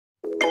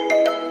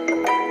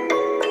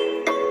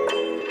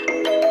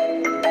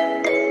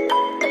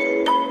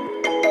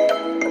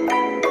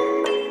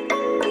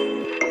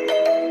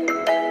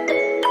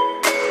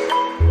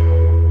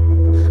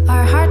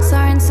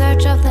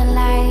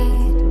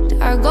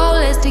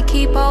to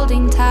keep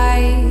holding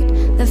tight.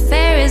 The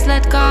fear is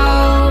let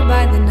go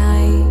by the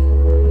night.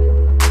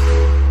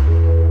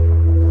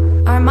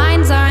 Our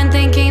minds aren't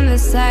thinking the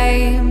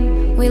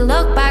same. We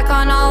look back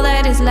on all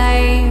that is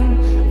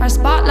lame. Our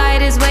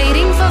spotlight is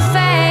waiting for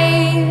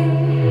fame.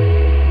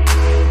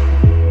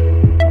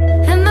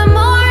 And the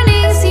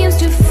morning seems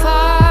too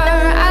far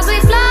as we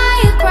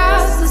fly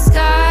across the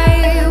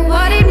sky.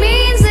 What it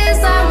means is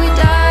that we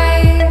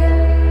die.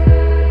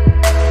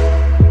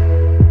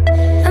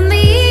 And the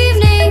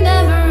evening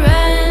never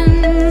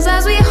ends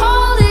as we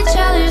hold each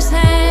other's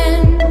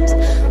hands.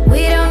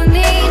 We don't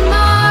need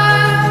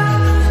more,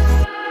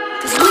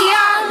 'cause we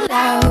are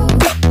loud.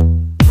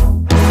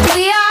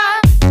 We are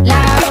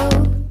loud.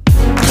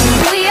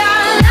 We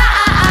are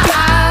loud,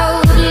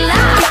 loud. We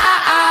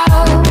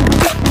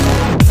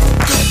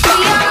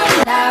are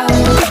loud.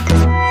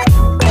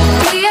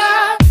 We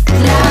are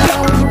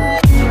loud.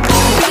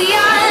 We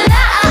are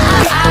loud,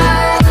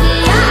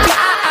 loud.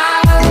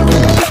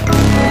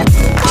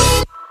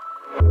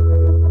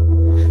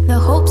 The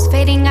hope's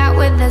fading out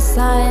with the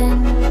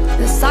sun.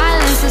 The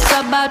silence is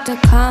about to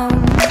come.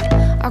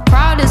 Our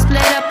crowd is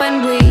split up and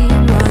we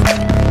run.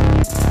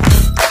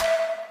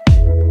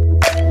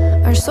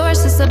 Our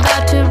source is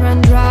about to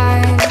run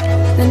dry.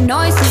 The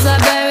noises are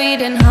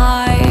buried and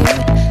hide.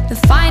 The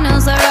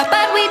finals are up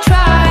but we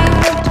tried.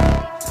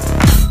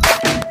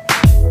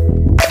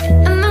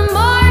 And the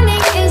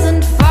morning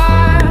isn't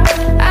far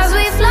as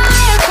we fly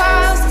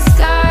across the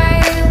sky.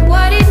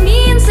 What it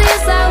means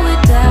is that we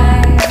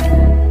die.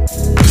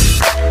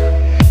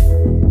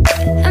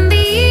 And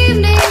the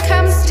evening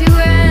comes to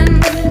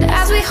end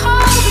as we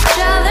hold each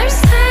other's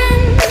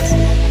hands.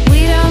 We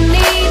don't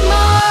need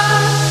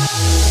more,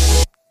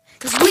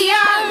 'cause we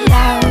are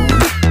loud.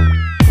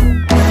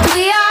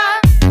 We are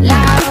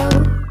loud.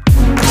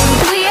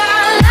 We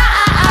are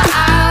loud,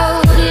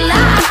 loud. We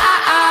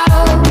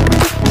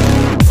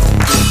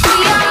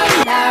are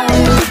loud.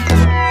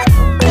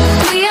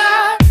 We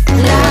are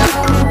loud.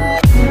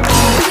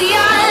 We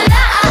are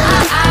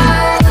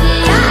loud,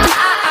 loud.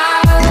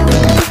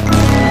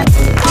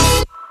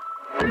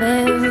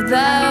 Live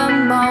the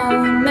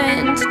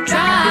moment,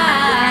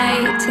 try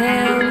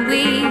till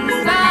we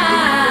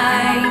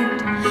find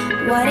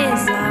what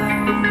is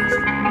ours.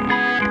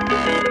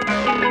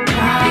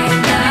 Find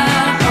the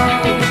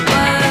hope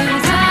of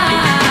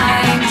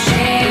time,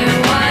 share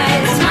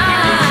what's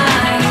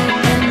mine,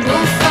 and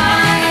we'll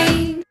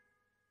find.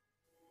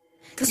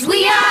 'Cause we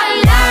are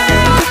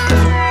loud.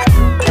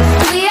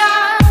 We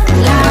are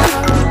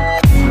loud.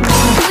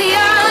 We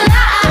are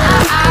loud,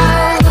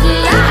 loud. We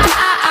are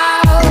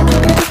loud.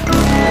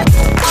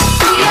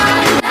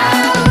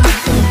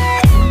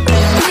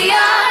 We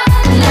are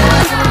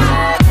loud.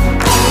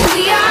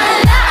 We are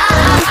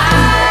loud,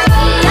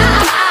 loud.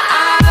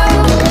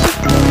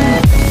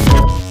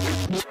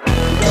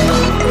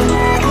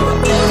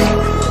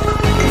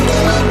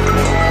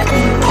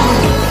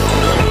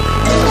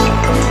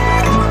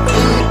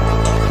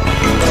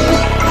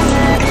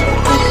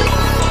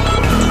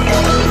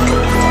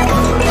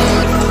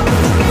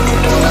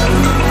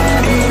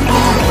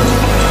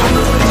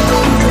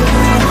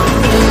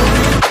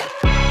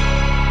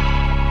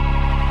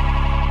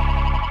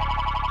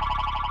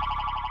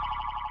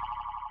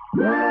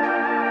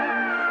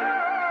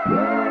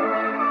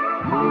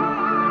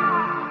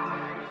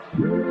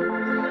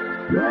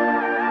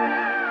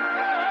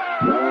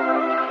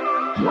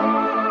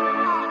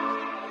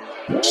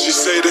 She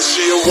say that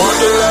she a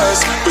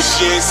wanderlust, but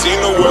she ain't seen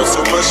the world so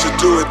much to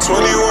do at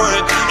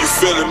 21. You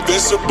feel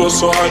invincible,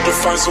 so hard to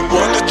find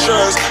someone to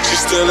trust.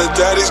 She's still a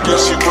daddy's girl,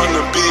 she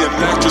wanna be an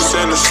actress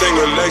and a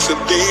singer like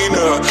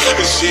Selena.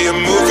 And she a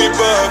movie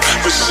buff,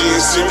 but she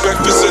ain't seen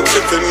Breakfast at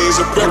Tiffany's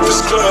or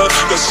Breakfast Club.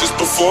 That's just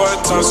before her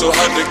time, so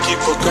hard to keep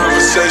a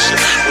conversation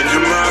when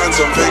your mind's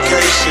on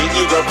vacation.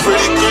 You got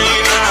pretty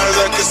green eyes,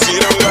 I can see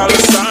them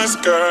dollar signs,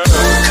 girl.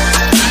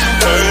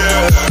 Oh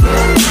yeah.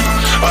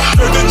 I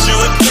heard that you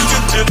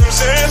addicted to them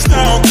sands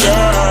now,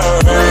 girl.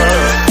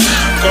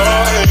 Go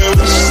ahead with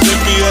your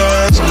sleepy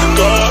ass.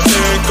 Go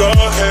ahead, go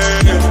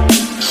ahead.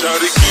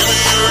 Shawty, give me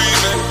a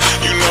reason.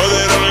 You know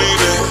that I'm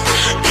leaving.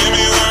 Give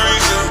me a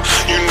reason.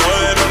 You know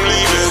that I'm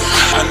leaving.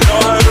 I know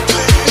how to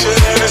please you,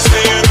 and it's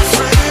stay in the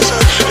freezer.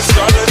 It's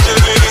all that you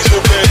need, you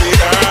baby.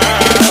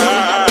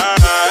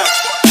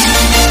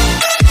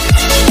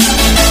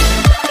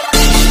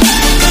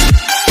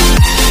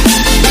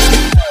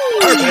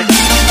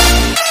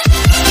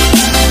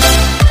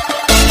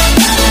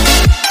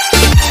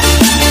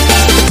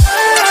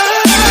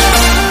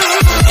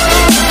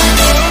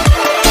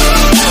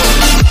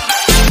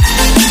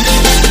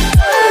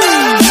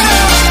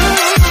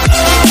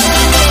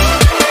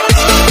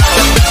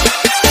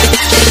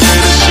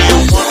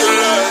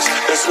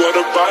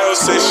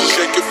 Say she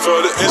shake it for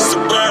the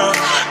Instagram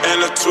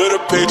and a Twitter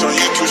page on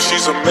YouTube.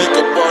 She's a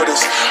makeup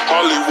artist,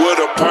 Hollywood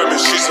apartment.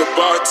 She's a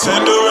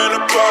bartender and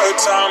a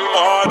part-time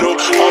model.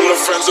 All her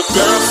friends are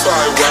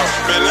verified. Wow,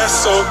 man, that's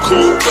so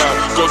cool. Wow,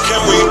 girl,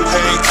 can we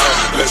hang out?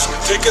 Let's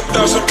take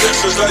 1,000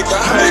 pictures like the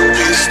hype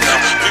beast now.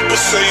 People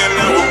saying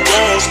that we're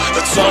goals.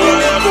 That's all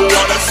I ever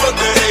wanted.